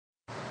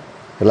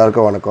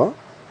எல்லாருக்கும் வணக்கம்.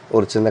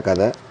 ஒரு சின்ன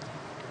கதை.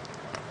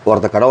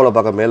 ஒருத்தர் கடவுளை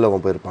பார்க்க மேல்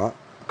லோகம் போயிருப்பான்.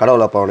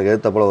 கடவுளை அப்போ அவனுக்கு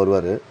எதிர்த்த போல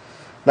வருவார்.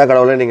 நான்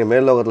கடவுளே, நீங்கள்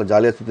மேல் லோகத்தில்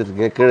ஜாலியாக சுற்றிட்டு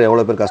இருக்கீங்க, கீழே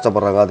எவ்வளோ பேர்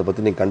கஷ்டப்படுறாங்க, அதை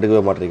பற்றி நீங்கள்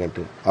கண்டுக்கவே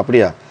மாட்டீங்கன்ட்டு.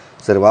 அப்படியா,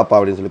 சரி வாப்பா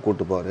அப்படின்னு சொல்லி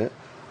கூப்பிட்டு போவார்.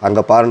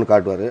 அங்கே பாருன்னு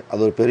காட்டுவார். அது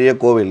ஒரு பெரிய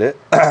கோவில்.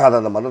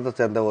 அது அந்த மதத்தை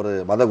சேர்ந்த ஒரு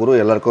மத குரு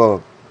எல்லாருக்கும்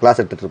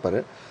கிளாஸ் எடுத்துகிட்டு இருப்பார்.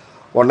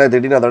 உடனே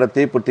திடீர்னு அதோட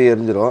தீப்பெட்டி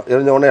எரிஞ்சிடும்.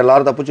 எரிஞ்ச உடனே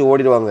எல்லாரும் தப்பிச்சு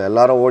ஓடிடுவாங்க.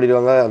 எல்லாரும்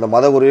ஓடிடுவாங்க. அந்த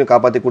மத குருவையும்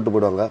காப்பாற்றி கூப்பிட்டு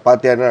போயிடுவாங்க.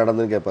 பார்த்தியா என்ன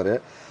நடந்துன்னு கேட்பாரு.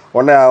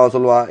 உடனே அவன்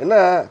சொல்லுவான், என்ன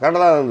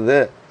கரெக்டாக இருந்தது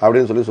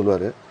அப்படின்னு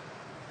சொல்லுவார்.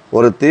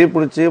 ஒரு தீ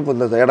பிடிச்சி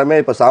இந்த இடமே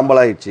இப்போ சாம்பல்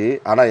ஆயிடுச்சு,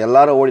 ஆனால்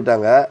எல்லாரும்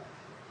ஓடிட்டாங்க.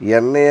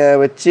 என்னைய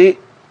வச்சு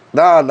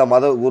தான் அந்த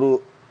மத குரு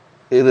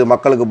இது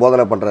மக்களுக்கு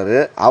போதனை பண்ணுறாரு.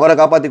 அவரை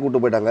காப்பாற்றி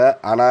கூப்பிட்டு போயிட்டாங்க.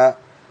 ஆனால்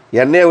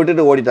என்னையை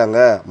விட்டுட்டு ஓடிட்டாங்க.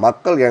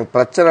 மக்கள் என்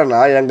பிரச்சனைனா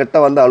என்கிட்ட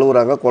வந்து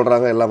அழுகுறாங்க,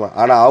 கொள்றாங்க எல்லாமே.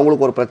 ஆனால்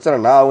அவங்களுக்கு ஒரு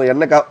பிரச்சனைனா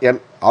அவங்க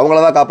அவங்கள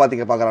தான்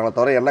காப்பாற்றிக்க பார்க்குறாங்களே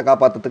தவிர என்னை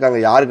காப்பாற்றுறதுக்கு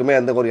அங்கே யாருக்குமே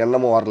எந்த ஒரு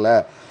எண்ணமும் வரல.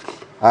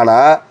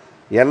 ஆனால்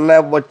என்னை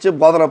வச்சு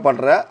போதனை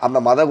பண்ணுற அந்த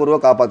மத குருவை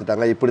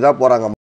காப்பாற்றிட்டாங்க. இப்படி தான் போகிறாங்க.